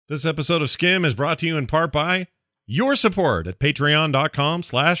This episode of Skim is brought to you in part by your support at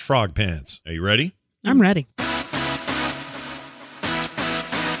patreon.com/frogpants. Are you ready? I'm ready.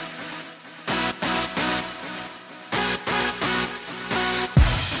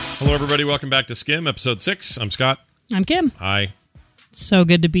 Hello, everybody. Welcome back to Skim, episode 6. I'm Scott. I'm Kim. Hi. It's so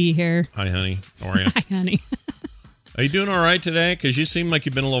good to be here. Hi, honey. How are you? Hi, honey. Are you doing all right today? Because you seem like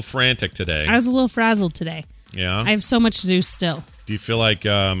you've been a little frantic today. I was a little frazzled today. Yeah? I have so much to do still. Do you feel like...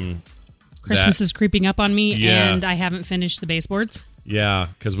 Christmas is creeping up on me, Yeah. and I haven't finished the baseboards. Yeah,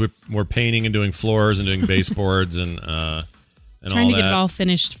 because we're painting and doing floors and doing baseboards and all Trying to that. get it all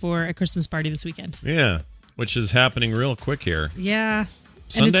finished for a Christmas party this weekend. Yeah, which is happening real quick here. Yeah.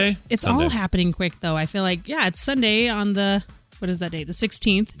 Sunday? And it's Sunday. all happening quick, though. I feel like, yeah, it's Sunday on the, what is that date? The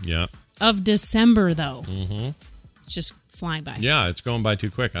 16th Yeah. of December, though. Mm-hmm. It's just flying by. Yeah, it's going by too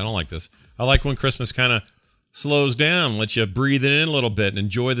quick. I don't like this. I like when Christmas kind of slows down, lets you breathe it in a little bit and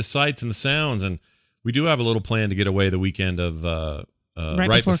enjoy the sights and the sounds. And we do have a little plan to get away the weekend of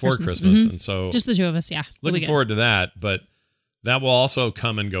right before Christmas. Mhm. And so Just the two of us, yeah. looking forward to that. But that will also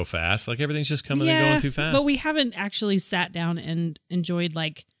come and go fast. Like everything's just coming and going too fast. But we haven't actually sat down and enjoyed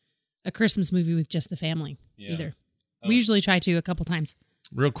like a Christmas movie with just the family either. We usually try to a couple times.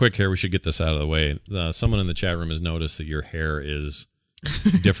 Real quick here, we should get this out of the way. Someone in the chat room has noticed that your hair is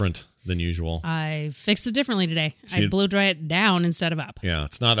different than usual. I fixed it differently today. I blow dry it down instead of up. Yeah,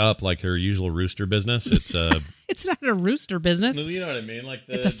 it's not up like her usual rooster business. It's It's not a rooster business. you know what I mean? Like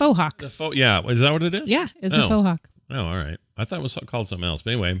It's a faux hawk. Yeah, is that what it is? Yeah, it's a faux hawk. Oh, all right. I thought it was called something else.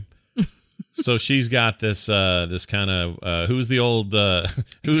 But anyway, so she's got this this kind of who's the old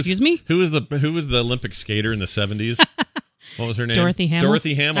Excuse me? Who was the Olympic skater in the 70s? What was her name? Dorothy Hamill.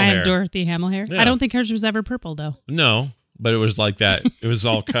 Dorothy Hamill I hair. have Dorothy Hamill hair. Yeah. I don't think hers was ever purple though. No, but it was like that. It was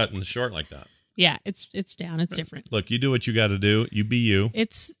all cut and short like that. Yeah, it's down. It's different. Look, you do what you got to do. You be you.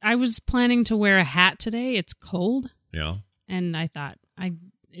 I was planning to wear a hat today. It's cold. Yeah. And I thought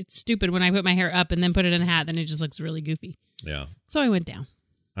it's stupid when I put my hair up and then put it in a hat, then it just looks really goofy. Yeah. So I went down.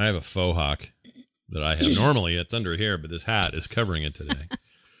 I have a faux hawk that I have. Normally it's under here, but this hat is covering it today.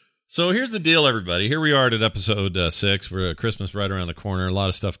 So here's the deal, everybody. Here we are at episode 6. We're at Christmas right around the corner. A lot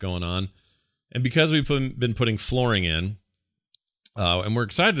of stuff going on. And because we've been putting flooring in, and we're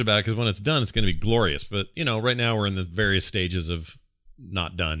excited about it because when it's done, it's going to be glorious. But, right now we're in the various stages of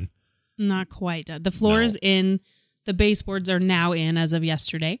not done. Not quite done. The floor is in. The baseboards are now in as of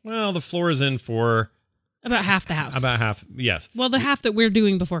yesterday. Well, the floor is in for... About half the house. About half, yes. Well, the half that we're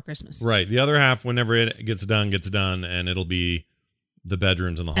doing before Christmas. Right. The other half, whenever it gets done, and it'll be the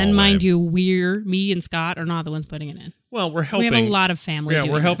bedrooms and the hallway. And mind you, me and Scott are not the ones putting it in. Well, we're helping. We have a lot of family. Yeah,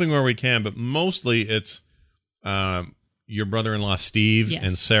 doing we're helping this. where we can, but mostly it's your brother-in-law Steve Yes.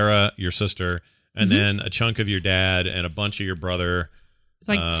 and Sarah, your sister, and then a chunk of your dad and a bunch of your brother. It's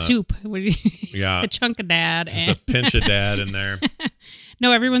like soup. Yeah, a chunk of dad. Just a pinch of dad in there.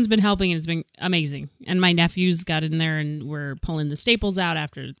 No, everyone's been helping, and it's been amazing. And my nephews got in there, and we're pulling the staples out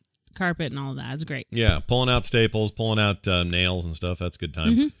after the carpet and all of that. It's great. Yeah, pulling out staples, pulling out nails and stuff. That's a good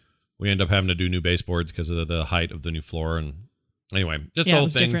time. Mm-hmm. We end up having to do new baseboards because of the height of the new floor. And anyway, just the it whole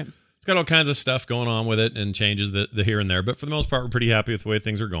was thing. different. It's got all kinds of stuff going on with it and changes the here and there. But for the most part, we're pretty happy with the way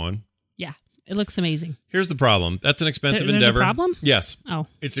things are going. Yeah, it looks amazing. Here's the problem. That's an expensive There's endeavor. a problem? Yes. Oh.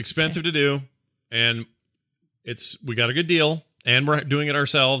 It's expensive to do, and we got a good deal, and we're doing it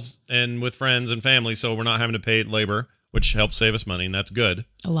ourselves and with friends and family, so we're not having to pay labor, which helps save us money, and that's good.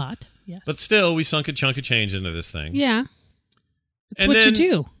 A lot, yes. But still, we sunk a chunk of change into this thing. Yeah. It's And what you then-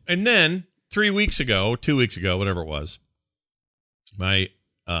 do. And then 2 weeks ago, whatever it was, my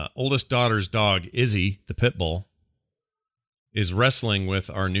oldest daughter's dog, Izzy, the pit bull, is wrestling with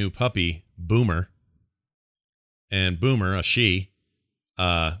our new puppy, Boomer. And Boomer, a she,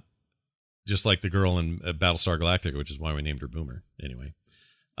 just like the girl in Battlestar Galactica, which is why we named her Boomer. Anyway,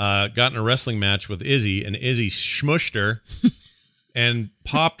 got in a wrestling match with Izzy, and Izzy smushed her and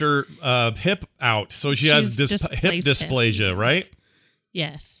popped her hip out. So she has hip dysplasia, right?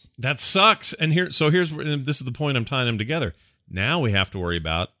 Yes. That sucks. And this is the point I'm tying them together. Now we have to worry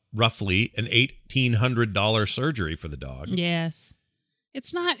about roughly an $1,800 surgery for the dog. Yes.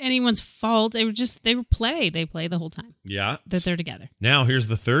 It's not anyone's fault. They play the whole time. Yeah. That they're together. Now here's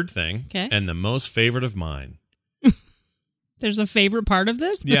the third thing. Okay. And the most favorite of mine. There's a favorite part of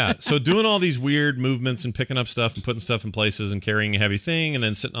this? Yeah. So doing all these weird movements and picking up stuff and putting stuff in places and carrying a heavy thing and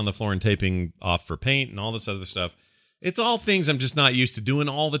then sitting on the floor and taping off for paint and all this other stuff. It's all things I'm just not used to doing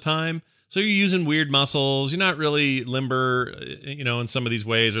all the time. So you're using weird muscles. You're not really limber, in some of these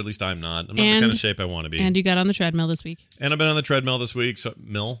ways, or at least I'm not. I'm not the kind of shape I want to be. And you got on the treadmill this week. And I've been on the treadmill this week. So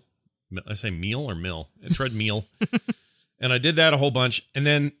I say meal or mill? Treadmill. And I did that a whole bunch. And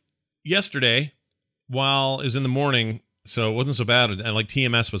then yesterday, while it was in the morning, so it wasn't so bad. And like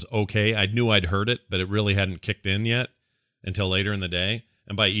TMS was okay. I knew I'd heard it, but it really hadn't kicked in yet until later in the day.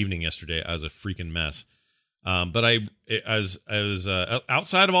 And by evening yesterday, I was a freaking mess. But I was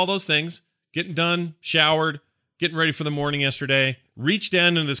outside of all those things, getting done, showered, getting ready for the morning yesterday, reached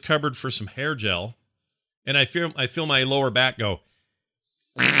down into this cupboard for some hair gel, and I feel my lower back go.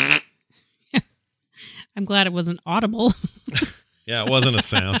 I'm glad it wasn't audible. Yeah, it wasn't a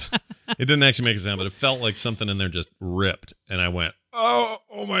sound. It didn't actually make a sound, but it felt like something in there just ripped. And I went, oh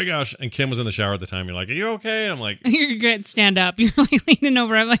my gosh. And Kim was in the shower at the time. You're like, are you okay? And I'm like, You're good. Stand up. You're like leaning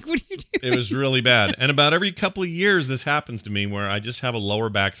over. I'm like, what are you doing? it was really bad. And about every couple of years, this happens to me where I just have a lower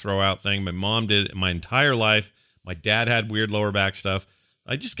back throwout thing. My mom did it my entire life. My dad had weird lower back stuff.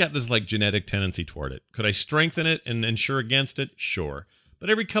 I just got this like genetic tendency toward it. Could I strengthen it and insure against it? Sure. But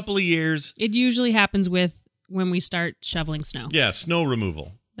every couple of years. It usually happens when we start shoveling snow. Yeah, snow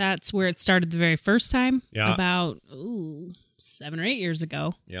removal. That's where it started the very first time. Yeah. About 7 or 8 years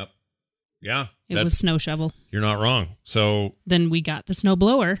ago. Yep. Yeah. It was snow shovel. You're not wrong. So then we got the snow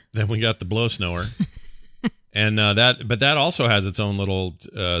blower. Then we got the blow snower. And that also has its own little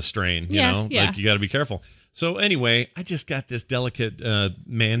strain, you know? Yeah. Like you got to be careful. So anyway, I just got this delicate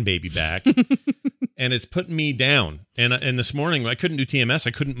man baby back. And it's putting me down. And this morning, I couldn't do TMS.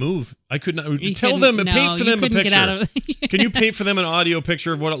 I couldn't move. I couldn't. Paint for them a picture. Can you paint for them an audio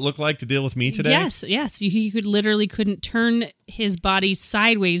picture of what it looked like to deal with me today? Yes. He couldn't turn his body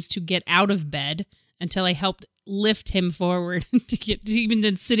sideways to get out of bed until I helped lift him forward to get to even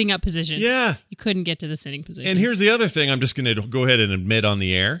the sitting up position. Yeah. You couldn't get to the sitting position. And here's the other thing I'm just going to go ahead and admit on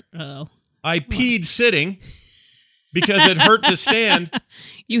the air. Uh-oh. I peed sitting. Because it hurt to stand.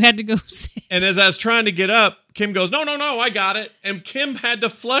 You had to go sit. And as I was trying to get up, Kim goes, no, I got it. And Kim had to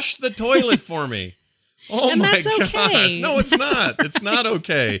flush the toilet for me. Oh, my gosh. Okay. No, it's not. It's not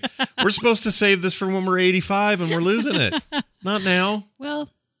okay. We're supposed to save this for when we're 85 and we're losing it. Not now. Well,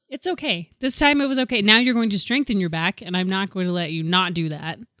 it's okay. This time it was okay. Now you're going to strengthen your back, and I'm not going to let you not do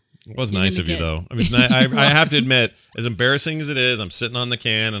that. It was nice of you, though. I mean, I have to admit, as embarrassing as it is, I'm sitting on the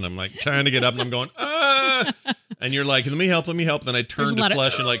can, and I'm like trying to get up, and I'm going, ah. And you're like, let me help. Then I turned to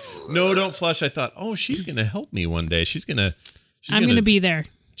flush and like, no, don't flush. I thought, oh, she's going to help me one day. I'm going to be there.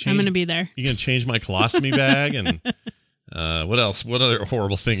 I'm going to be there. You're going to change my colostomy bag? And what else? What other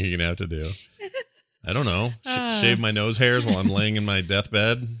horrible thing are you going to have to do? I don't know. Shave my nose hairs while I'm laying in my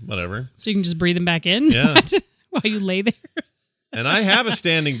deathbed? Whatever. So you can just breathe them back in? Yeah. While you lay there? And I have a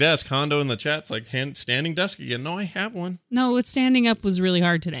standing desk. Hondo in the chat's like, standing desk again. No, I have one. No, standing up was really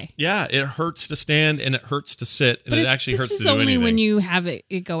hard today. Yeah, it hurts to stand and it hurts to sit, and it actually hurts to do anything. This is only when you have it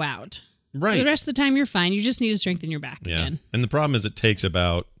go out. Right. The rest of the time, you're fine. You just need to strengthen your back again. And the problem is it takes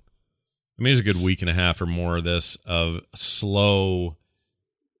about, it's a good week and a half or more of this of slow,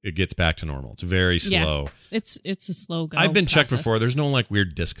 it gets back to normal. It's very slow. Yeah, it's a slow go. I've been checked before. There's no like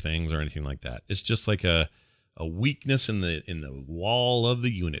weird disc things or anything like that. It's just like a weakness in the wall of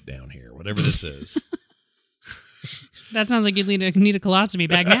the unit down here, whatever this is. That sounds like you need a colostomy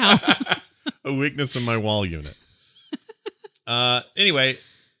bag now. A weakness in my wall unit. Anyway,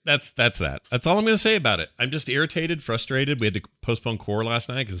 that's that. That's all I'm going to say about it. I'm just irritated, frustrated. We had to postpone core last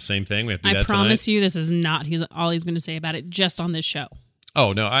night because the same thing. We have to do that tonight. I promise you, this is not all he's going to say about it just on this show.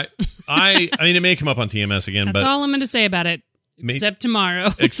 Oh no, I mean, it may come up on TMS again, that's but all I'm going to say about it. Except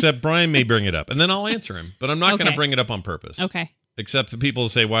tomorrow. Except Brian may bring it up, and then I'll answer him. But I'm not going to bring it up on purpose. Okay. Except the people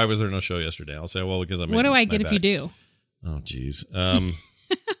say, why was there no show yesterday? I'll say, well, because I'm. What do I get if you do? Oh, geez.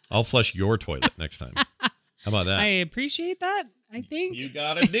 I'll flush your toilet next time. How about that? I appreciate that, I think. You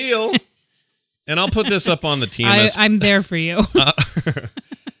got a deal. And I'll put this up on the TMS. I'm there for you.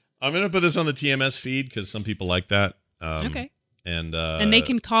 I'm going to put this on the TMS feed because some people like that. Okay. And they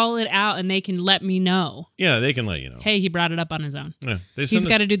can call it out and they can let me know. Yeah, they can let you know. Hey, he brought it up on his own. Yeah, he's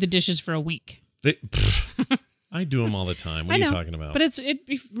got to do the dishes for a week. I do them all the time. What are you talking about? But it'd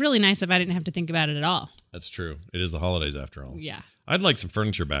be really nice if I didn't have to think about it at all. That's true. It is the holidays after all. Yeah. I'd like some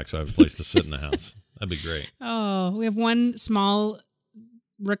furniture back so I have a place to sit in the house. That'd be great. Oh, we have one small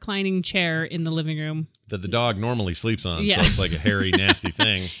reclining chair in the living room that the dog normally sleeps on, yes. So it's like a hairy, nasty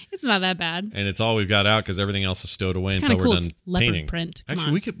thing. It's not that bad, and it's all we've got out because everything else is stowed away until we're done leopard painting. Print.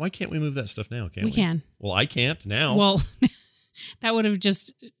 Actually, why can't we move that stuff now? Can't we? We can. Well, I can't now. Well, that would have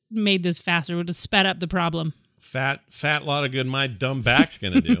just made this faster. It would have sped up the problem. Fat lot of good my dumb back's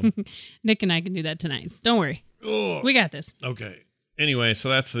gonna do. Nick and I can do that tonight. Don't worry. Oh. We got this. Okay. Anyway, so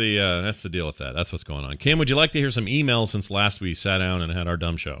that's the deal with that. That's what's going on. Kim, would you like to hear some emails since last we sat down and had our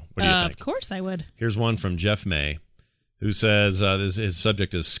dumb show? What do you think? Of course I would. Here's one from Jeff May, who says his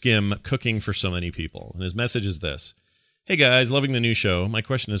subject is Skim, cooking for so many people. And his message is this. Hey guys, loving the new show. My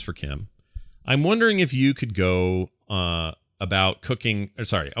question is for Kim. I'm wondering if you could go about cooking.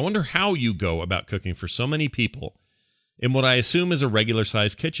 I wonder how you go about cooking for so many people in what I assume is a regular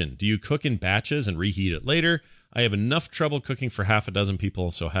sized kitchen. Do you cook in batches and reheat it later? I have enough trouble cooking for half a dozen people,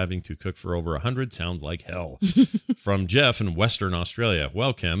 so having to cook for over 100 sounds like hell. From Jeff in Western Australia.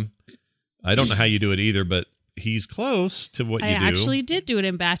 Well, Kim, I don't know how you do it either, but he's close to what you do. I actually did do it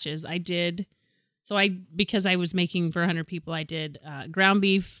in batches. I did. So because I was making for 100 people, I did ground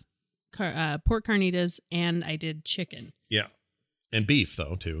beef, pork carnitas, and I did chicken. Yeah. And beef,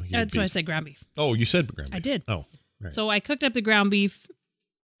 though, too. That's why I said ground beef. Oh, you said ground beef. I did. Oh, right. So I cooked up the ground beef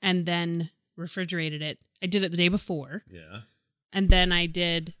and then refrigerated it. I did it the day before. Yeah. And then I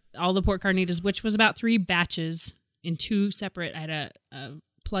did all the pork carnitas, which was about 3 batches in 2 separate. I had a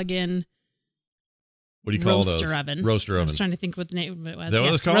plug-in what do you call roaster those? Oven. Roaster oven. I was trying to think what the name of it was. Is that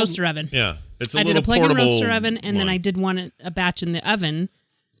what it's called? Roaster oven. Yeah. It's I did a plug-in portable roaster oven, and then one. I did a batch in the oven.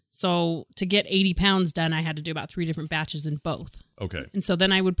 So to get 80 pounds done, I had to do about 3 different batches in both. Okay. And so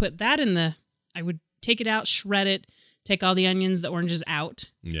then I would put that I would take it out, shred it, take all the onions, the oranges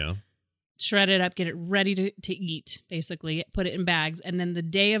out. Yeah. Shred it up, get it ready to eat, basically. Put it in bags. And then the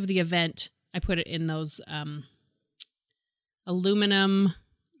day of the event, I put it in those aluminum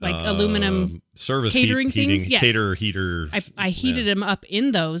service catering heating, things. Yes. Cater heater. I heated them up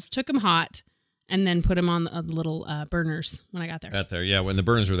in those, took them hot, and then put them on the little burners when I got there. Got there, yeah. When the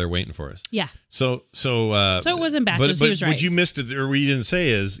burners were there waiting for us. Yeah. So it was in batches. But He was right. what you missed it, or what you didn't say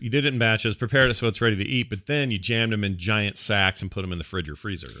is you did it in batches, prepared it so it's ready to eat, but then you jammed them in giant sacks and put them in the fridge or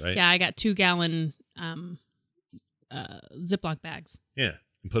freezer, right? Yeah, I got 2-gallon Ziploc bags. Yeah,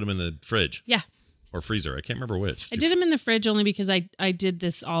 and put them in the fridge. Yeah. Or freezer. I can't remember which. I did them in the fridge only because I did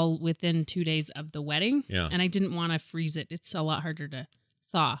this all within 2 days of the wedding. Yeah. And I didn't want to freeze it. It's a lot harder to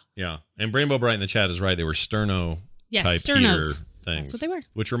thaw. Yeah. And Rainbow Bright in the chat is right. They were sterno type heater things. That's what they were.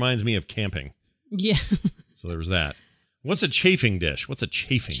 Which reminds me of camping. Yeah. So there was that. What's a chafing dish? What's a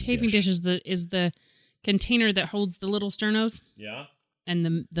chafing dish? Chafing dish is the container that holds the little sternos. Yeah.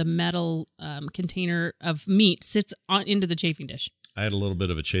 And the metal container of meat sits into the chafing dish. I had a little bit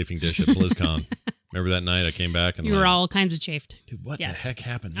of a chafing dish at BlizzCon. Remember that night I came back and you were all kinds of chafed. Dude, what the heck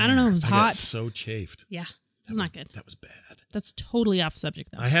happened there? I don't know. It was I hot. Got so chafed. Yeah, it's not good. That was bad. That's totally off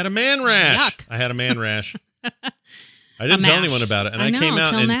subject, though. I had a man rash. Yuck. I had a man rash. I didn't tell anyone about it, and I came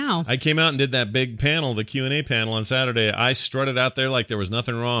out now. I came out and did that big panel, the Q&A panel on Saturday. I strutted out there like there was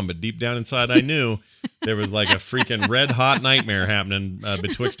nothing wrong, but deep down inside, I knew there was like a freaking red hot nightmare happening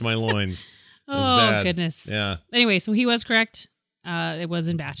betwixt my loins. It was bad. Goodness. Yeah. Anyway, so he was correct. It was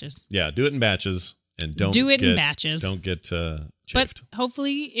in batches. Yeah, do it in batches, and don't do it get, in batches. Don't get chafed. But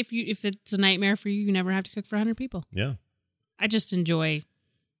hopefully, if it's a nightmare for you, you never have to cook for 100 people. Yeah. I just enjoy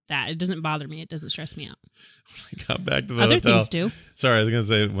that. It doesn't bother me. It doesn't stress me out. I got back to the Other hotel. things do. Sorry, I was going to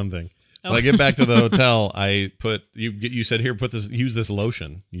say one thing. Oh. When I get back to the hotel, I put you said here, use this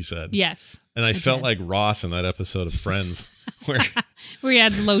lotion. You said yes, and I felt like Ross in that episode of Friends, where he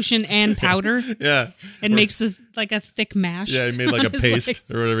adds lotion and powder. Yeah, and makes this like a thick mash. Yeah, he made like a paste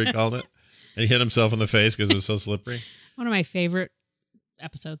legs. or whatever he called it, and he hit himself in the face because it was so slippery. One of my favorite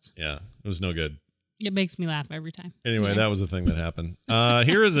episodes. Yeah, it was no good. It makes me laugh every time. Anyway, that was the thing that happened.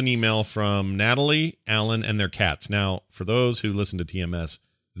 Here is an email from Natalie, Alan, and their cats. Now, for those who listen to TMS,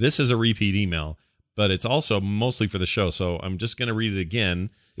 this is a repeat email, but it's also mostly for the show, so I'm just going to read it again.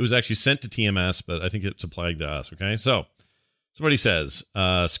 It was actually sent to TMS, but I think it's applied to us, okay? So, somebody says,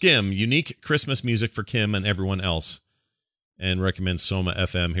 Skim, unique Christmas music for Kim and everyone else, and recommends Soma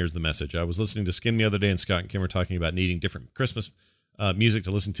FM. Here's the message. I was listening to Skim the other day, and Scott and Kim were talking about needing different Christmas music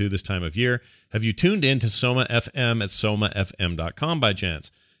to listen to this time of year. Have you tuned in to Soma FM at somafm.com by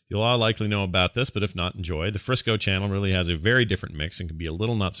chance? You'll all likely know about this, but if not, enjoy. The Frisco channel really has a very different mix and can be a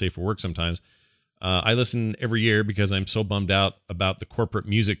little not safe for work sometimes. I listen every year because I'm so bummed out about the corporate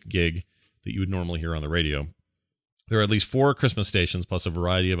music gig that you would normally hear on the radio. There are at least 4 Christmas stations plus a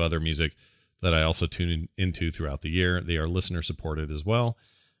variety of other music that I also tune into throughout the year. They are listener supported as well,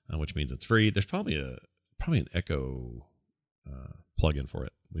 which means it's free. There's probably an Echo plug-in for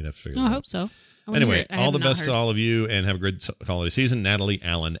it. We'd have to figure it out. I hope so. Anyway, all the best to all of you, and have a great holiday season. Natalie,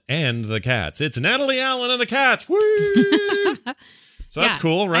 Allen, and the cats. It's Natalie, Allen, and the cats. Woo! So that's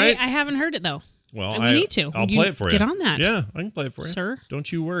cool, right? I haven't heard it, though. Well, we need to. I'll play it for you. Get on that. Yeah, I can play it for you. Sir.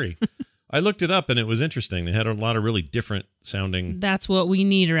 Don't you worry. I looked it up, and it was interesting. They had a lot of really different sounding... That's what we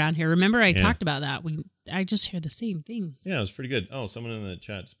need around here. Remember, I talked about that. I just hear the same things. Yeah, it was pretty good. Oh, someone in the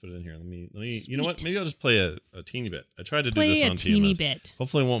chat just put it in here. Let me. You know what? Maybe I'll just play a teeny bit. I tried to do this on TMS. Play a teeny bit.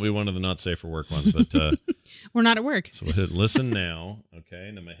 Hopefully, it won't be one of the not safe for work ones, but We're not at work. So we'll hit listen now. Okay,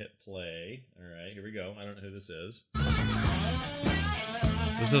 and I'm going to hit play. All right, here we go. I don't know who this is.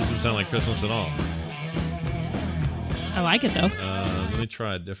 This doesn't sound like Christmas at all. I like it, though. Let me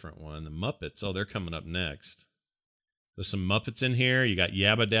try a different one. The Muppets. Oh, they're coming up next. There's some Muppets in here. You got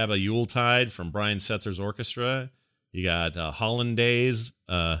Yabba Dabba Yuletide from Brian Setzer's orchestra. You got Hollandaise.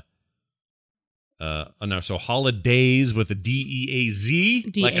 So Holidays with a D-E-A-Z.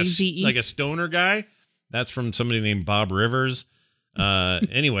 D-A-Z-E. Like a stoner guy. That's from somebody named Bob Rivers.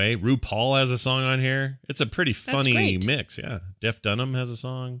 Anyway, RuPaul has a song on here. It's a pretty funny mix. Yeah. Jeff Dunham has a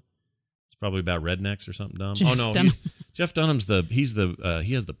song. It's probably about rednecks or something dumb. Jeff Dunham's he has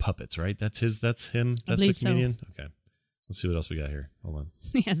the puppets, right? That's him. That's the comedian. So. Okay. Let's see what else we got here. Hold on.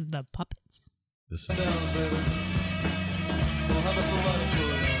 He has the puppets. This is.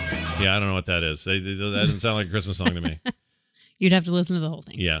 Yeah, I don't know what that is. That doesn't sound like a Christmas song to me. You'd have to listen to the whole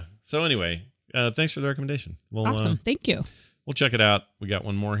thing. Yeah. So anyway, thanks for the recommendation. Awesome. Thank you. We'll check it out. We got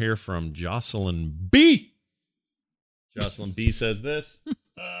one more here from Jocelyn B. Jocelyn B says this.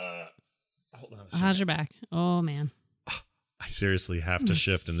 Hold on a second. How's your back? Oh, man. I seriously have to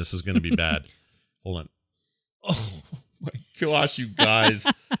shift, and this is going to be bad. Hold on. Oh, my gosh, you guys.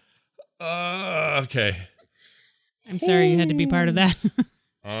 Okay. I'm sorry you had to be part of that.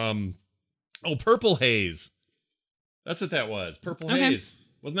 Purple Haze. That's what that was. Purple Haze.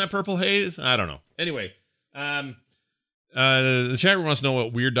 Wasn't that Purple Haze? I don't know. Anyway, the chat room wants to know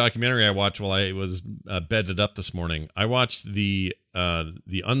what weird documentary I watched while I was bedded up this morning. I watched the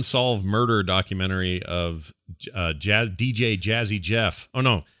Unsolved Murder documentary of DJ Jazzy Jeff. Oh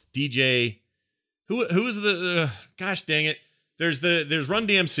no, DJ. Who is the? Gosh dang it! There's Run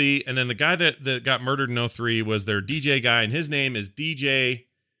DMC, and then the guy that got murdered in 03 was their DJ guy, and his name is DJ.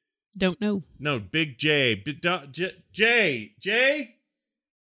 Don't know. No, Big J.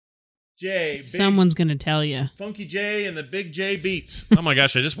 J. Someone's going to tell you. Funky J and the Big J Beats. Oh my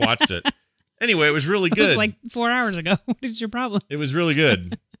gosh, I just watched it. Anyway, it was really good. It was like 4 hours ago. What is your problem? It was really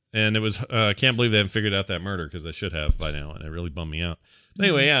good. And it was, I can't believe they haven't figured out that murder because they should have by now. And it really bummed me out. But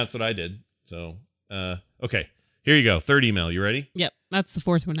anyway, yeah, that's what I did. So, okay. Here you go. Third email. You ready? Yep. That's the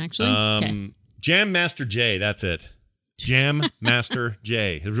fourth one, actually. Okay. Jam Master J. That's it. Jam Master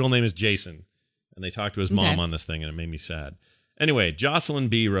J. His real name is Jason. And they talked to his mom on this thing, and it made me sad. Anyway, Jocelyn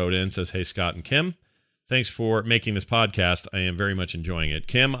B. wrote in, says, "Hey, Scott and Kim. Thanks for making this podcast. I am very much enjoying it.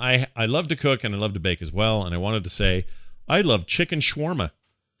 Kim, I love to cook, and I love to bake as well. And I wanted to say, I love chicken shawarma.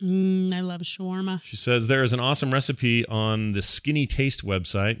 I love shawarma. She says there is an awesome recipe on the Skinny Taste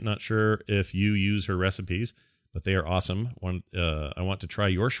website. Not sure if you use her recipes, but they are awesome. I want to try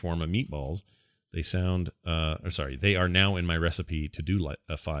your shawarma meatballs. They sound, they are now in my recipe to-do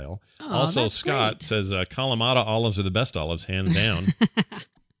file. Oh, also, that's Scott great. says Kalamata olives are the best olives, hands down.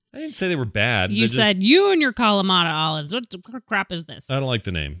 I didn't say they were bad. You said you and your Kalamata olives. What crap is this? I don't like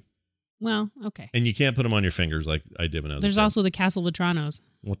the name. Well, okay. And you can't put them on your fingers like I did when I was There's a kid. also the Castle Vetranos.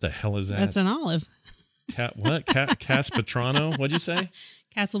 What the hell is that? That's an olive. What? Caspatrano? What'd you say?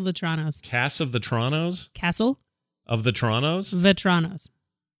 Castle Vetranos. Cass of the Tronos? Castle? Of the Tronos? Vetranos.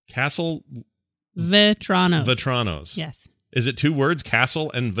 Castle? Vetranos. Vetranos. Yes. Is it two words, Castle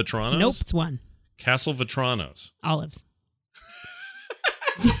and Vetranos? Nope, it's one. Castle Vetranos. Olives.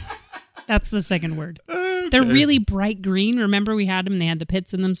 That's the second word. Okay. They're really bright green. Remember we had them? They had the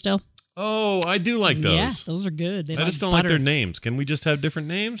pits in them still. Oh, I do like those. Yeah, those are good. They I just don't like their names. Can we just have different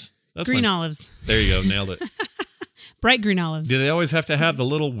names? That's green olives. There you go. Nailed it. Bright green olives. Do they always have to have the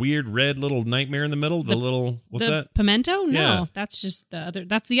little weird red little nightmare in the middle? The little, what's the that? Pimento? No, Yeah. that's just the other.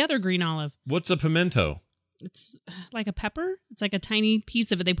 That's the other green olive. What's a pimento? It's like a pepper. It's like a tiny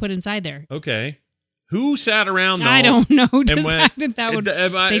piece of it they put inside there. Okay. Who sat around though? I don't know. and Decided that would.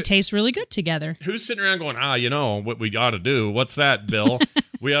 I- They taste really good together. Who's sitting around going, you know what we ought to do? What's that, Bill?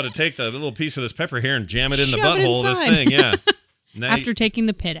 We ought to take the little piece of this pepper here and jam it in the Shove it butthole of this inside. thing. Yeah. Now After taking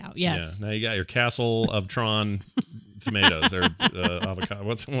the pit out, yes. Yeah. Now you got your Castle of Tron tomatoes or avocado.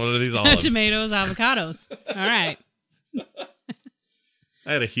 What are these olives? Tomatoes, avocados. All right.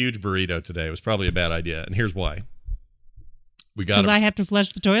 I had a huge burrito today. It was probably a bad idea, and here's why. We got Because I have to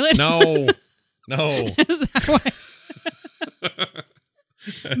flush the toilet? No. Is that why?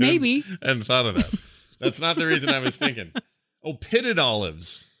 Maybe. I hadn't thought of that. That's not the reason I was thinking. Oh, pitted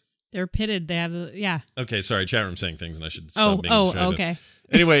olives. They're pitted. They have, yeah. Okay, sorry. Chat room saying things, and I should stop being distracted. Okay.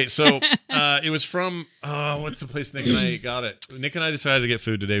 Anyway, so it was from, what's the place Nick and I got it? Nick and I decided to get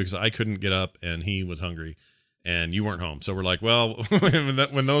food today because I couldn't get up, and he was hungry, and you weren't home. So we're like, well,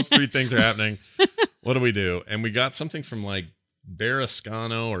 when those three things are happening, what do we do? And we got something from like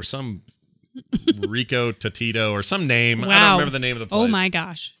Barascano or some Rico Totito or some name. I Wow. don't remember the name of the place. Oh my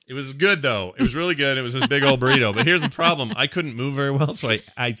gosh. It was good though. It was really good. It was this big old burrito. But here's the problem: I couldn't move very well, so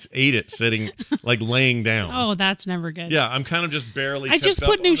I ate it sitting, like laying down. Oh, that's never good. Yeah, I'm kind of just barely. I just tipped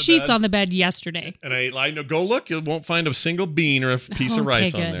put up new on the sheets bed. on the bed yesterday. And I know, go look. You won't find a single bean or a piece of Okay,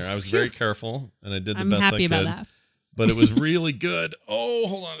 rice on good. there. I was very careful, and I did the I'm best happy I could. about that. But it was really good. Oh,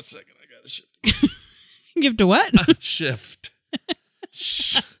 hold on a second. I got to shift. Give to what? Shift.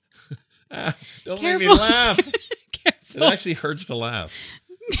 Don't make me Careful. laugh. It Careful. actually hurts to laugh.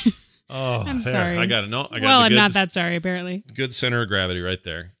 Oh, I'm there. sorry. I got it. No, I got Well, the I'm good, not that sorry, apparently. good center of gravity right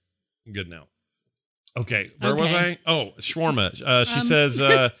there. Good now. Okay, where was I? Okay. Oh, Shawarma. She says,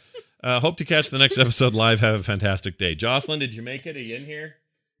 hope to catch the next episode live. Have a fantastic day. Jocelyn, did you make it? Are you in here?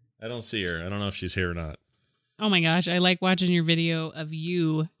 I don't see her. I don't know if she's here or not. Oh my gosh, I like watching your video of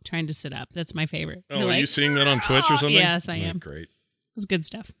you trying to sit up. That's my favorite. Oh, You're are like, you seeing that on Twitch or something? Yes, I Oh, am. Great. It's good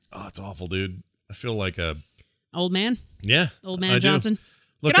stuff. Oh, it's awful, dude. I feel like a... Old man? Yeah. Old I man do. Johnson?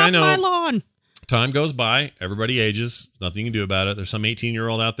 Look, Get off I know my lawn! time goes by. Everybody ages. Nothing you can do about it. There's some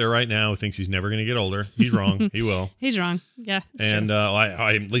 18-year-old out there right now who thinks he's never going to get older. He's wrong. He will. He's wrong. Yeah, it's And true.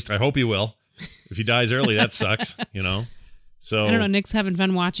 at least I hope he will. If he dies early, that sucks, you know? So, I don't know. Nick's having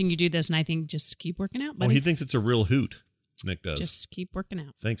fun watching you do this, and I think just keep working out, oh, buddy. he thinks it's a real hoot. Nick does. Just keep working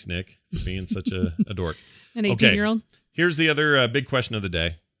out. Thanks, Nick, for being such a dork. An Okay. 18-year-old? Here's the other big question of the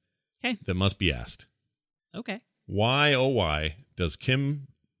day. Okay. That must be asked. Okay. Why, oh why, does Kim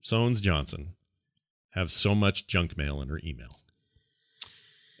Soanes Johnson have so much junk mail in her email?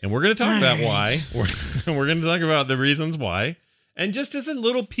 And we're going to talk All about right. why. We're going to talk about the reasons why. And just as a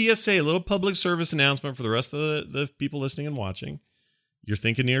little PSA, a little public service announcement for the rest of the people listening and watching, you're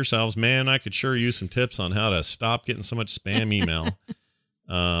thinking to yourselves, man, I could sure use some tips on how to stop getting so much spam email.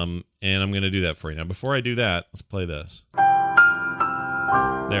 And I'm going to do that for you. Now, before I do that, let's play this.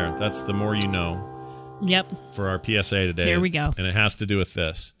 There, that's the more you know Yep. for our PSA today. Here we go. And it has to do with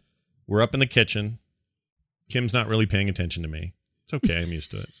this. We're up in the kitchen. Kim's not really paying attention to me. It's okay. I'm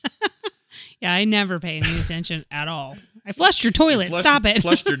used to it. Yeah, I never pay any attention at all. I flushed your toilet. Stop it.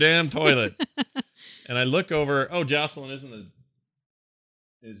 Flushed your damn toilet. And I look over. Oh, Jocelyn is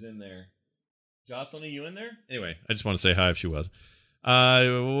in there. Jocelyn, are you in there? Anyway, I just want to say hi if she was.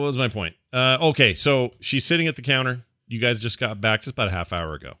 What was my point? Okay, so she's sitting at the counter. You guys just got back just about a half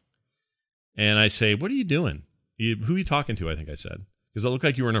hour ago. And I say, what are you doing? Who are you talking to, I think I said. Because it looked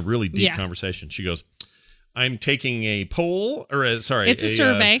like you were in a really deep conversation. She goes, I'm taking a poll, or it's a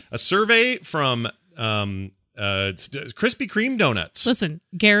survey. A survey from Krispy Kreme donuts. Listen,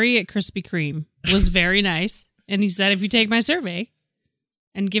 Gary at Krispy Kreme was very nice. And he said, if you take my survey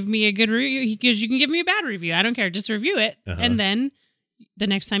and give me a good review, because you can give me a bad review. I don't care. Just review it. Uh-huh. And then the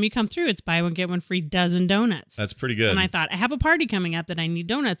next time you come through, it's buy one, get one free dozen donuts. That's pretty good. And I thought, I have a party coming up that I need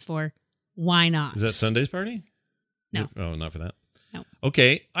donuts for. Why not? Is that Sunday's party? No. Oh, not for that? No.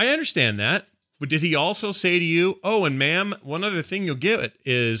 Okay, I understand that. But did he also say to you, oh, and ma'am, one other thing you'll get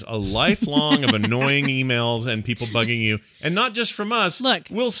is a lifelong of annoying emails and people bugging you. And not just from us. Look.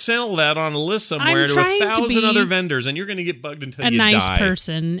 We'll sell that on a list somewhere I'm to trying to 1,000 be other vendors, and you're going to get bugged until a you nice die.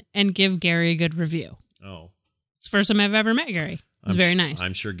 person and give Gary a good review. Oh. It's the first time I've ever met Gary. He's very nice.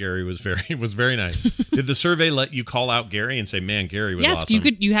 I'm sure Gary was very nice. Did the survey let you call out Gary and say, man, Gary was yes, awesome?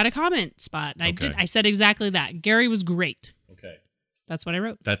 you had a comment spot. I Okay. did. I said exactly that. Gary was great. Okay. That's what I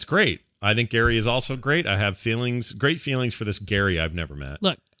wrote. That's great. I think Gary is also great. I have great feelings for this Gary I've never met.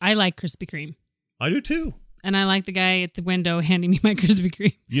 Look, I like Krispy Kreme. I do too. And I like the guy at the window handing me my Krispy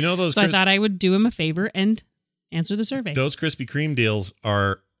Kreme. You know those So I thought I would do him a favor and answer the survey. those Krispy Kreme deals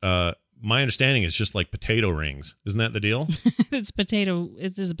are my understanding is just like potato rings. Isn't that the deal? It's potato.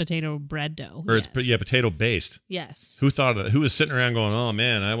 It is a potato bread dough. Or yes. it's potato based. Yes. Who thought of it? Who was sitting around going, "Oh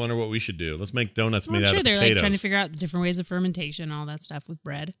man, I wonder what we should do. Let's make donuts Well, made I'm out sure of they're potatoes." like trying to figure out the different ways of fermentation, all that stuff with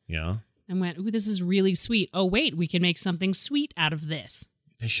bread. Yeah. And went, ooh, this is really sweet. Oh wait, we can make something sweet out of this.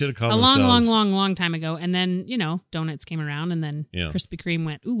 They should have called A long, themselves long time ago. And then, donuts came around and then Yeah. Krispy Kreme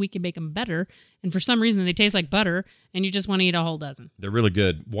went, ooh, we can make them better. And for some reason, they taste like butter and you just want to eat a whole dozen. They're really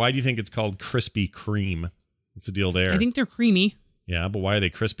good. Why do you think it's called Krispy Kreme? What's the deal there? I think they're creamy Yeah, but why are they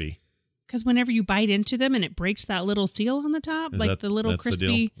crispy? because whenever you bite into them and it breaks that little seal on the top, like the little that's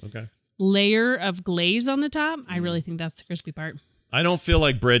crispy deal? Okay. layer of glaze on the top, I really think that's the crispy part. I don't feel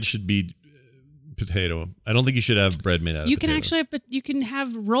like bread should be potato. I don't think you should have bread made out of You can potatoes. actually have, but you can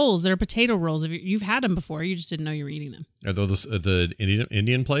have rolls that are potato rolls. If you've had them before, you just didn't know you were eating them. Are those the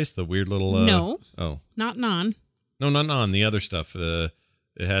Indian place? The weird little... No. Oh. Not naan. No, not on. The other stuff. It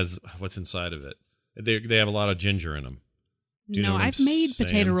has... What's inside of it? They have a lot of ginger in them. Do you know No, what I'm I've made saying?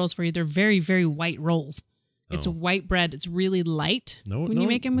 potato rolls for you. They're very, very white rolls. It's Oh. white bread. It's really light No, when you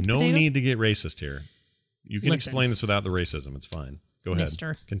make them with no potatoes. need to get racist here. You can Listen. explain this without the racism. It's fine. Go ahead.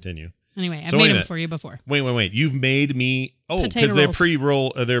 Mister. Continue. Anyway, I've So made wait a them minute. for you before. Wait. You've made me. Oh, Potato because they're rolls.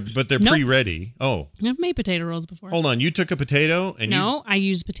 pre-roll. They're Nope. pre-ready. Oh, I've made potato rolls before. hold on. You took a potato and No, I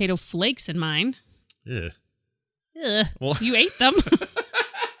use potato flakes in mine. you. Ugh. Ugh, Well, you ate them.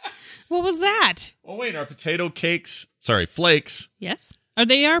 What was that? oh wait, our potato cakes. Sorry, flakes. Yes.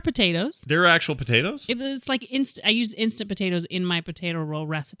 They are potatoes. They're actual potatoes. It's like I use instant potatoes in my potato roll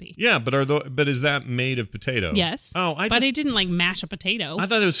recipe. Yeah, but is that made of potato? Yes. Oh, But I didn't like mash a potato. I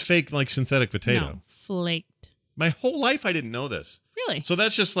thought it was fake, like synthetic potato. No, flaked. My whole life, I didn't know this. Really? So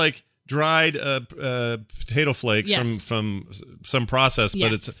that's just like dried potato flakes Yes. from some process,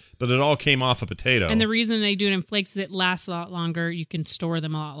 Yes. but it all came off a potato. And the reason they do it in flakes is it lasts a lot longer. You can store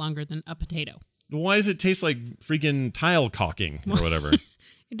them a lot longer than a potato. Why does it taste like freaking tile caulking or whatever?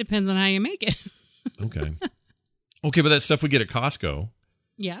 It depends on how you make it. Okay, but that stuff we get at Costco,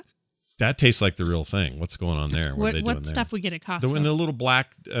 Yeah. that tastes like the real thing. What's going on there? What are they doing What there? stuff we get at Costco? The little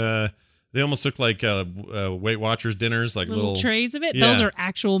black. They almost look like Weight Watchers dinners, like little trays of it. Yeah. Those are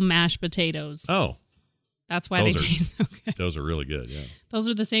actual mashed potatoes. Oh, That's why those they are- taste so good. those are really good. Yeah, Those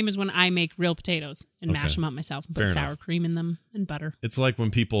are the same as when I make real potatoes and Okay. mash them up myself and put Fair sour enough. cream in them and butter. it's like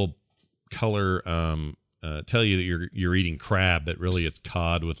when people color. Tell you that you're eating crab, but really it's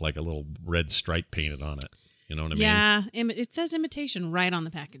cod with like a little red stripe painted on it. You know what I mean? Yeah, it says imitation right on the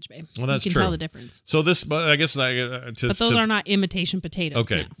package, babe. Well, that's you can true. tell the difference. So this, but I guess But those are not imitation potatoes.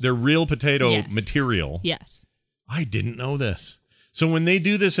 okay. no. They're real potato Yes. material. Yes. I didn't know this. So when they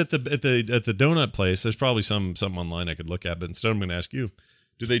do this at the donut place, there's probably something online I could look at. But instead, I'm going to ask you: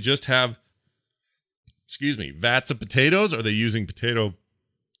 do they just have, vats of potatoes? Are they using potato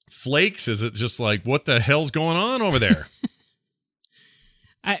flakes? Is it just like what the hell's going on over there?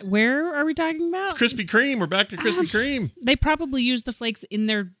 Where are we talking about? Krispy Kreme. We're back to Krispy Kreme. They probably use the flakes in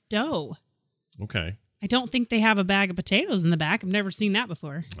their dough. Okay. I don't think they have a bag of potatoes in the back. I've never seen that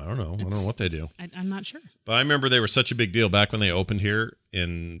before. I don't know. I don't know what they do. I'm not sure. But I remember they were such a big deal back when they opened here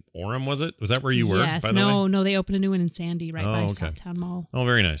in Orem, was it? Was that where you were? Yes. By the way? No, they opened a new one in Sandy right Oh, by okay. Southtown Mall. Oh,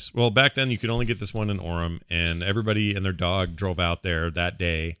 very nice. Well, back then you could only get this one in Orem, and everybody and their dog drove out there that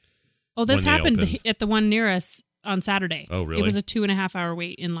day. Oh, this when they happened opened. at the one near us on Saturday. Oh, really? It was a 2.5 hour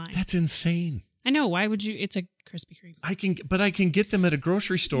wait in line. That's insane. I know. Why would you? It's a Krispy Kreme. I can get them at a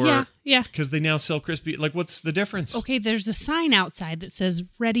grocery store Yeah. because they now sell crispy. Like, what's the difference? Okay, there's a sign outside that says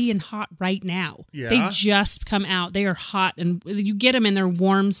ready and hot right now. Yeah? They just come out. They are hot and you get them and they're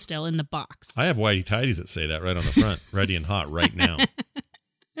warm still in the box. I have whitey tidies that say that right on the front, ready and hot right now.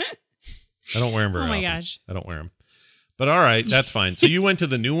 I don't wear them very Oh my often. gosh. I don't wear them. But all right, that's fine. So you went to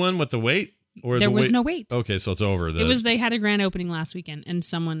the new one with the wait? Or There the was wait? no wait. Okay, so it's over. They had a grand opening last weekend and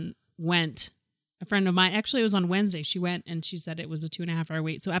someone went. A friend of mine, actually it was on Wednesday, she went and she said it was a 2.5 hour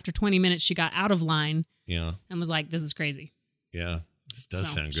wait. So after 20 minutes, she got out of line Yeah, and was like, this is crazy. yeah. This does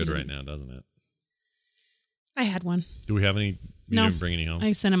So, sound she good right didn't- now, doesn't it? I had one. Do we have any? You No. didn't bring any home?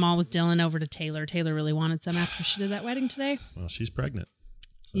 I sent them all with Dylan over to Taylor. Taylor really wanted some after she did that wedding today. Well, she's pregnant.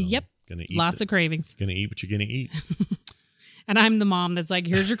 So Yep. Gonna eat Lots of cravings. Gonna eat what you're gonna eat. And I'm the mom that's like,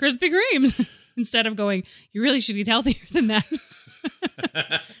 here's your Krispy Kremes. Instead of going, you really should eat healthier than that.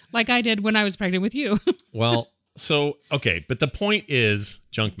 Like I did when I was pregnant with you. Well, so okay, but the point is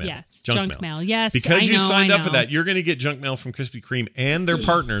junk mail. Yes. Junk mail. Yes. Because I you know, signed I up for know. that, you're going to get junk mail from Krispy Kreme and their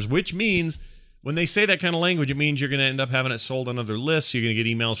partners, which means when they say that kind of language, it means you're going to end up having it sold on other lists. You're going to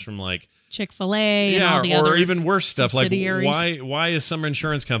get emails from like Chick-fil-A and all the other or even worse stuff like subsidiaries. why is some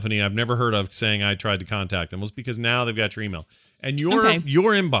insurance company I've never heard of saying I tried to contact them? Well, it's because now they've got your email and your Okay.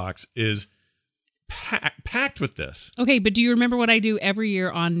 inbox is packed with this. Okay, but do you remember what I do every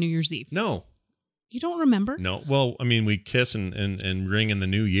year on New Year's Eve? No. You don't remember? No. Well, I mean, we kiss and ring in the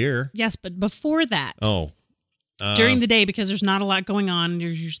new year. Yes, but before that, Oh. during the day, because there's not a lot going on, you're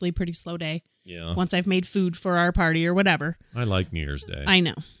usually a pretty slow day. Yeah. Once I've made food for our party or whatever. I like New Year's Day. I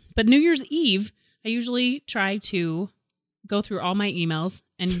know. But New Year's Eve, I usually try to go through all my emails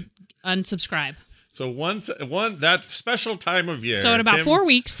and unsubscribe. So that special time of year. So in about Kim- 4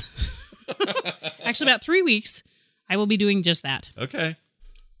 weeks, actually about 3 weeks, I will be doing just that. Okay.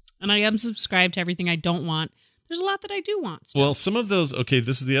 And I unsubscribe to everything I don't want. There's a lot that I do want. Still. Well, some of those, okay,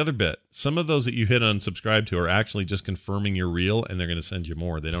 this is the other bit. Some of those that you hit unsubscribe to are actually just confirming you're real and they're going to send you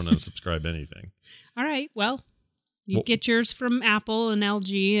more. They don't unsubscribe anything. All right. Well, you Well- get yours from Apple and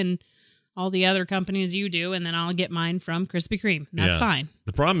LG and all the other companies you do, and then I'll get mine from Krispy Kreme. That's Yeah. fine.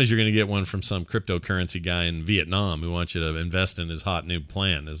 The problem is you're going to get one from some cryptocurrency guy in Vietnam who wants you to invest in his hot new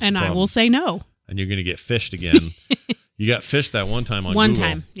plan. Is the And I problem. will say no. And you're going to get fished again. You got fished that one time on One Google.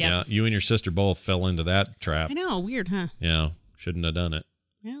 time, yeah. You and your sister both fell into that trap. I know, weird, huh? Yeah, shouldn't have done it.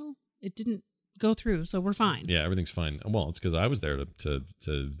 Well, it didn't go through, so we're fine. Yeah, everything's fine. Well, it's because I was there to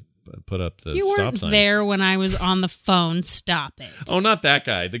put up the You stop weren't sign. there when I was on the phone. Stop it. Oh, not that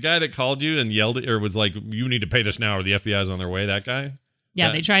guy. The guy that called you and yelled or was like, "You need to pay this now, or the FBI's on their way." That guy.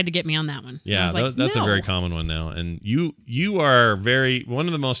 Yeah, they tried to get me on that one. And I Yeah, was like, that's no. a very common one now. And you are one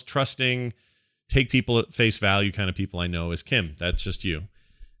of the most trusting, take people at face value kind of people I know is Kim. That's just you.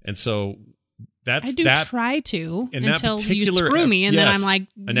 And so I do try to in that until you particular- screw me, and then yes. I'm like,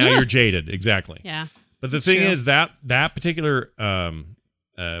 And now "Yeah." you're jaded. Exactly. Yeah. But the It's thing true. is that particular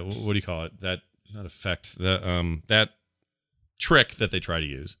what do you call it? That not effect. That trick that they try to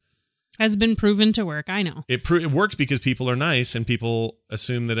use. Has been proven to work. I know. It works because people are nice and people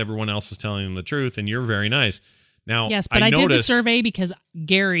assume that everyone else is telling them the truth, and you're very nice. Now, Yes, but I did the noticed, survey because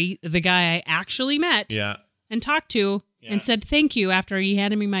Gary, the guy I actually met Yeah, and talked to, Yeah. and said thank you after he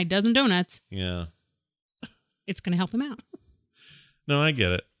handed me my dozen donuts. yeah. It's going to help him out. No, I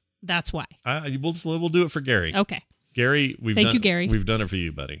get it. That's why. We'll do it for Gary. Okay. Gary, Thank you, Gary. We've done it for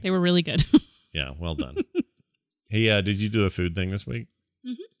you, buddy. They were really good. Yeah, well done. Hey, did you do a food thing this week?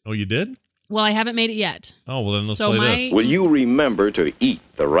 Mhm. Oh, you did? Well, I haven't made it yet. Oh, well then let's So play my- this. Will you remember to eat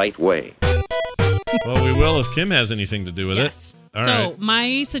the right way? Well, we will if Kim has anything to do with Yes. it. All So right.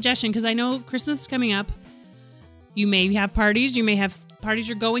 my suggestion, because I know Christmas is coming up, you may have parties. You may have parties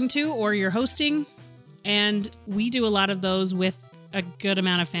you're going to or you're hosting. And we do a lot of those with a good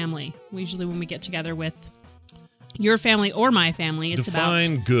amount of family. Usually when we get together with your family or my family, it's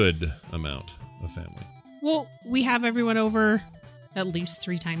Define about... good amount of family. Well, we have everyone over at least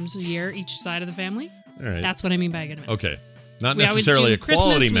 3 times a year, each side of the family. All right. That's what I mean by a good amount. Okay. Not We always necessarily do a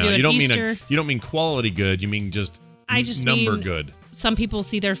quality Christmas, we do amount. it You don't Easter. you don't mean quality good. You mean just I just number mean- good. Some people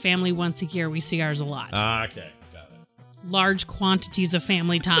see their family once a year. We see ours a lot. Okay. Got it. Large quantities of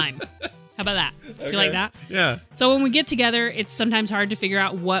family time. How about that? Do you like Okay. that? Yeah. So when we get together, it's sometimes hard to figure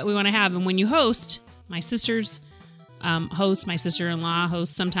out what we want to have. And when you host, my sisters host, my sister-in-law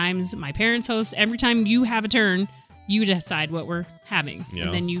hosts sometimes, my parents host. Every time you have a turn, you decide what we're having. Yeah.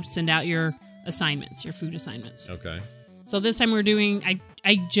 And then you send out your assignments, your food assignments. Okay. So this time we're doing,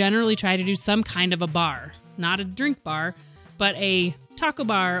 I generally try to do some kind of a bar. Not a drink bar, but a taco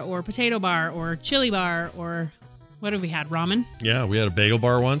bar or potato bar or chili bar or what have we had? Ramen? Yeah, we had a bagel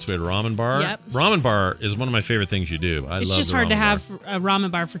bar once. We had a ramen bar. Yep. Ramen bar is one of my favorite things you do. I It's love just the hard to ramen have bar. a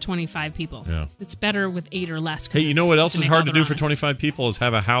ramen bar for 25 people. Yeah. It's better with 8 or less. 'cause Hey, you know what else is make hard all to the do for ramen. 25 people is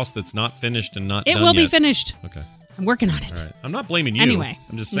have a house that's not finished and not It done will be yet. finished. Okay. I'm working on it. All right. I'm not blaming you. Anyway.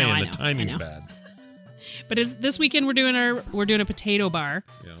 I'm just No, saying I the know, timing's I know. bad. But this weekend we're doing a potato bar,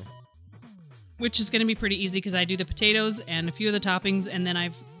 Yeah. which is going to be pretty easy because I do the potatoes and a few of the toppings, and then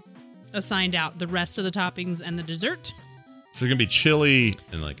I've assigned out the rest of the toppings and the dessert. So there's gonna be chili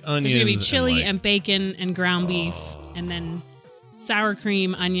and like onions. There's going to be chili and like, bacon and ground beef, and then sour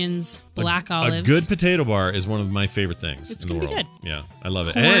cream, onions, black olives. A good potato bar is one of my favorite things It's in the gonna be world. good. Yeah, I love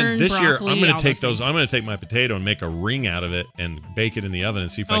it. Corn, and this year broccoli, I'm going all to take those those. things. I'm going to take my potato and make a ring out of it and bake it in the oven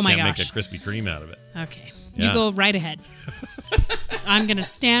and see if I Oh my can't make gosh. a Krispy Kreme out of it. Okay. Yeah. You go right ahead. I'm going to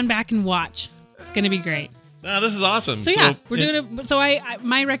stand back and watch. It's going to be great. No, this is awesome. So yeah, we're doing it. So I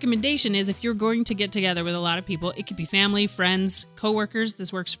my recommendation is if you're going to get together with a lot of people, it could be family, friends, coworkers.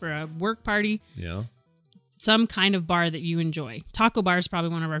 This works for a work party. Yeah. Some kind of bar that you enjoy. Taco bar is probably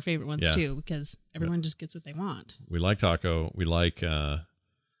one of our favorite ones Yeah. too because everyone just gets what they want. We like taco. We like.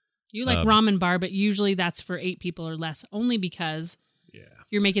 You like Um, ramen bar, but usually that's for 8 people or less. Only because Yeah.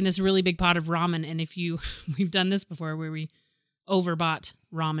 you're making this really big pot of ramen, and if you we've done this before where we overbought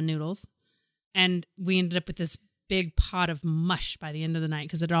ramen noodles, and we ended up with this big pot of mush by the end of the night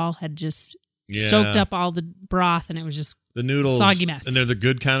because it all had just soaked up all the broth, and it was just The noodles, soggy mess. and they're the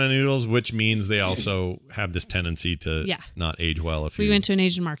good kind of noodles, which means they also have this tendency to Yeah. not age well. If we you went to an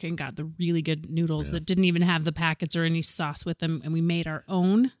Asian market and got the really good noodles Yeah. that didn't even have the packets or any sauce with them, and we made our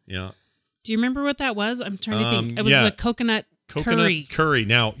own. yeah. Do you remember what that was? I'm trying to think. It was yeah. the coconut curry.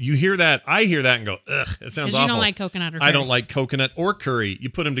 Now you hear that, I hear that and go, ugh, it sounds Because awful. you don't like coconut or curry. I don't like coconut or curry. You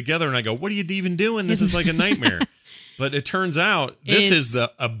put them together, and I go, "What are you even doing? This is like a nightmare." But it turns out this is It's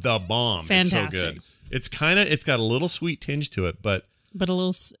the bomb. fantastic. It's so good. It's got a little sweet tinge to it, but but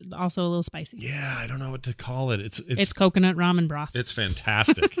also a little spicy. yeah, I don't know what to call it. It's coconut ramen broth. it's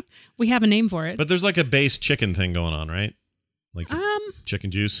fantastic. We have a name for it. But there's like a base chicken thing going on, right? Like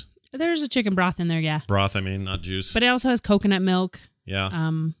chicken juice There's a chicken broth in there, yeah. broth. I mean, not juice. But it also has coconut milk. yeah,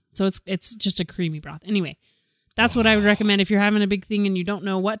 So it's just a creamy broth. Anyway, that's what I would recommend if you're having a big thing and you don't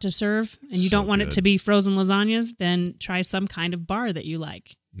know what to serve and you So don't want it good. to be frozen lasagnas, then try some kind of bar that you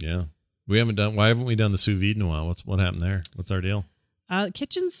like. yeah. Why haven't we done the sous vide in a while? What happened there? What's our deal?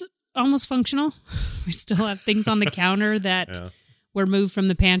 Kitchen's almost functional. We still have things on the counter that were moved from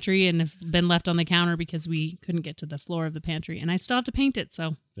the pantry and have been left on the counter because we couldn't get to the floor of the pantry. And I still have to paint it.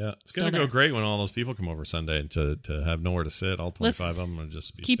 So yeah, it's going to go great when all those people come over Sunday to have nowhere to sit. All 25 of them will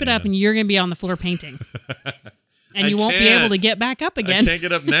just be keep it up, and you're going to be on the floor painting. And you won't be able to get back up again. I can't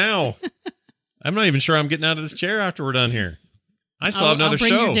get up now. I'm not even sure I'm getting out of this chair after we're done here. I still have another show.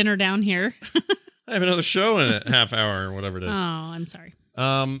 I'll bring your dinner down here. I have another show in a half hour or whatever it is. Oh, I'm sorry.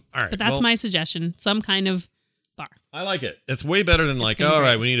 All right. But that's my suggestion. Some kind of bar. I like it. It's way better than all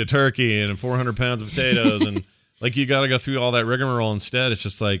right, we need a turkey and 400 pounds of potatoes. And like you got to go through all that rigmarole instead. It's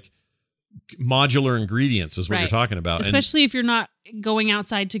just like modular ingredients is what you're talking about. Especially if you're not going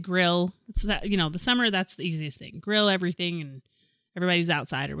outside to grill. It's, the summer, that's the easiest thing. Grill everything and everybody's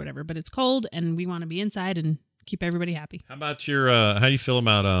outside or whatever. But it's cold and we want to be inside and keep everybody happy. How about your? How do you feel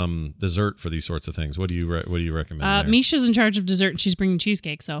about dessert for these sorts of things? What do you recommend? Misha's in charge of dessert, and she's bringing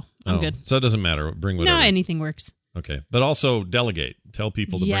cheesecake, so I'm good. So it doesn't matter. Bring whatever. No, anything works. Okay, but also delegate. Tell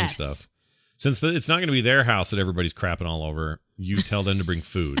people to bring stuff. Since it's not going to be their house that everybody's crapping all over, you tell them to bring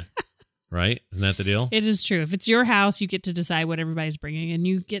food. Right? Isn't that the deal? It is true. If it's your house, you get to decide what everybody's bringing,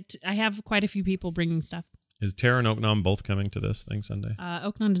 and I have quite a few people bringing stuff. Is Tara and Oknam both coming to this thing Sunday?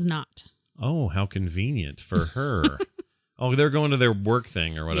 Oknam is not. Oh, how convenient for her. Oh, they're going to their work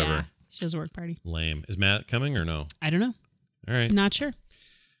thing or whatever. Yeah, she has a work party. Lame. Is Matt coming or no? I don't know. All right. I'm not sure.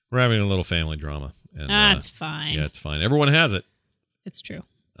 We're having a little family drama. And, it's fine. Yeah, it's fine. Everyone has it. It's true.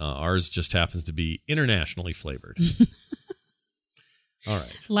 Ours just happens to be internationally flavored. All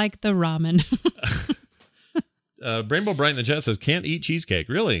right. Like the ramen. Rainbow Bright in the chat says, can't eat cheesecake.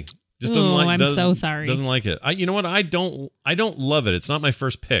 Really? Just doesn't like. I'm so sorry. Doesn't like it. You know what? I don't love it. It's not my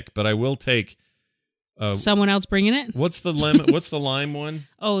first pick, but I will take. Someone else bringing it? What's the lemon? What's the lime one?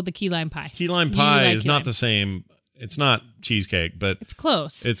 Oh, the key lime pie. Key lime pie is not the same. It's not cheesecake, but it's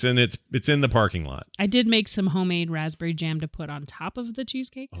close. It's in the parking lot. I did make some homemade raspberry jam to put on top of the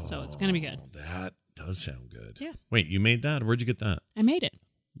cheesecake, so it's gonna be good. That does sound good. Yeah. Wait, you made that? Where'd you get that? I made it.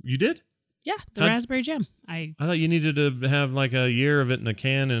 You did? Yeah, the raspberry jam. I thought you needed to have like a year of it in a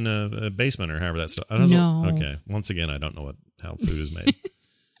can in a basement or however that stuff. No. Okay. Once again, I don't know how food is made.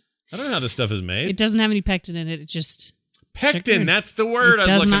 I don't know how this stuff is made. It doesn't have any pectin in it. It just pectin. Sugar. That's the word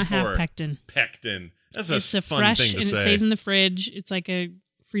I was looking for. It does not have pectin. Pectin. That's it's a fun fresh thing to and say. It stays in the fridge. It's like a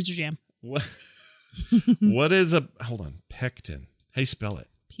freezer jam. What? What is hold on, pectin? How do you spell it?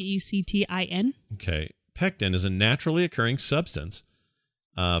 Pectin. Okay. Pectin is a naturally occurring substance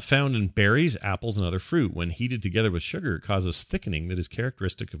found in berries, apples, and other fruit. When heated together with sugar, it causes thickening that is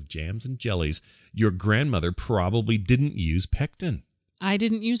characteristic of jams and jellies. Your grandmother probably didn't use pectin. I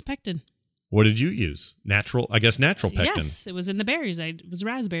didn't use pectin. What did you use? Natural pectin. Yes, it was in the berries. It was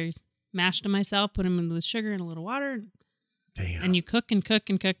raspberries. Mashed them myself, put them in with sugar and a little water. Damn. And you cook and cook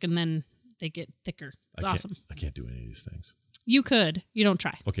and cook, and then they get thicker. It's awesome. I can't do any of these things. You could. You don't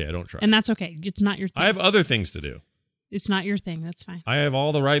try. Okay, I don't try. And that's okay. It's not your thing. I have other things to do. It's not your thing. That's fine. I have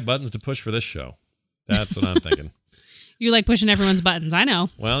all the right buttons to push for this show. That's what I'm thinking. You like pushing everyone's buttons. I know.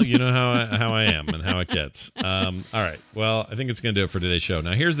 Well, you know how I am and how it gets. All right. Well, I think it's going to do it for today's show.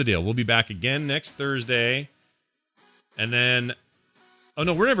 Now, here's the deal. We'll be back again next Thursday. And then, oh,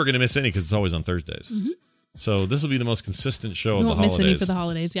 no, we're never going to miss any because it's always on Thursdays. Mm-hmm. So this will be the most consistent show of the holidays. Won't miss any for the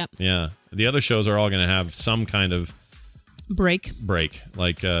holidays, yep. Yeah. The other shows are all going to have some kind of break,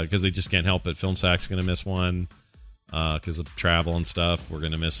 like because they just can't help it. Film Sack's going to miss one because of travel and stuff. We're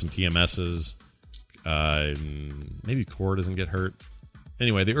going to miss some TMSs. Maybe Core doesn't get hurt.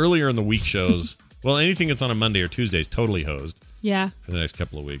 Anyway, the earlier in the week shows, well, anything that's on a Monday or Tuesday is totally hosed. Yeah. For the next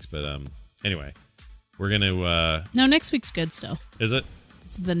couple of weeks. But anyway, we're going to... No, next week's good still. Is it?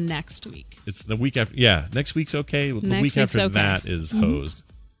 It's the next week. It's the week after. Yeah, next week's okay. The week after that is hosed.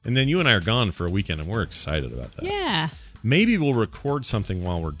 And then you and I are gone for a weekend, and we're excited about that. Yeah. Maybe we'll record something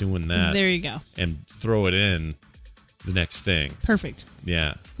while we're doing that. There you go. And throw it in the next thing. Perfect.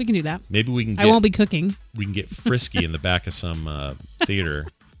 Yeah. We can do that. Maybe we can I won't be cooking. We can get frisky in the back of some theater.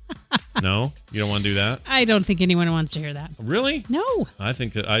 No? You don't want to do that? I don't think anyone wants to hear that. Really? No. I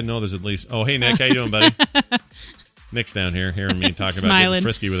think that I know there's at least... Oh, hey, Nick. How you doing, buddy? Nick's down here hearing me talking about getting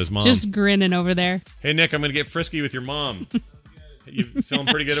frisky with his mom. Just grinning over there. Hey, Nick, I'm going to get frisky with your mom. You feeling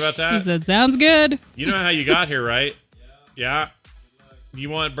pretty good about that? He said, sounds good. You know how you got here, right? Yeah. You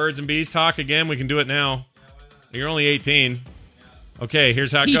want birds and bees talk again? We can do it now. You're only 18. Okay,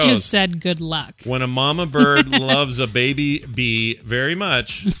 here's how it goes. He just said good luck. When a mama bird loves a baby bee very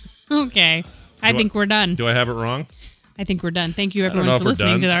much... Okay. I think we're done. Do I have it wrong? I think we're done. Thank you, I don't everyone, know for if we're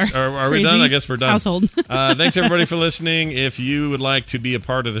listening done. to our Are we done? crazy I guess we're done. household. Thanks, everybody, for listening. If you would like to be a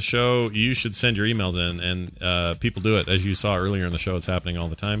part of the show, you should send your emails in, and people do it. As you saw earlier in the show, it's happening all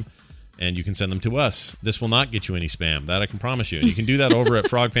the time, and you can send them to us. This will not get you any spam. That I can promise you. And you can do that over at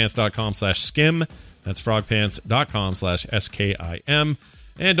frogpants.com/skim. That's frogpants.com/SKIM.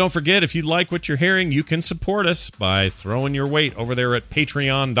 And don't forget, if you like what you're hearing, you can support us by throwing your weight over there at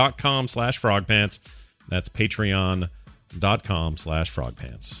patreon.com/frogpants. That's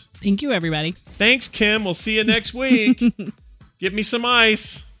patreon.com/frogpants. Thank you, everybody. Thanks, Kim. We'll see you next week. Give me some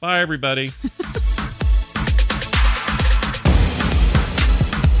ice. Bye, everybody.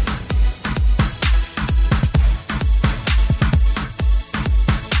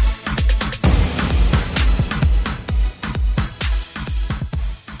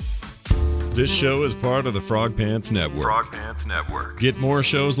 This show is part of the Frog Pants Network. Frog Pants Network. Get more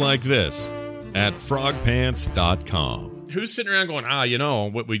shows like this at frogpants.com. Who's sitting around going, you know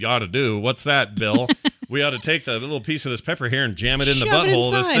what we ought to do? What's that, Bill? We ought to take the little piece of this pepper here and jam it in the Shove it butthole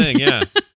of this inside. thing. Yeah.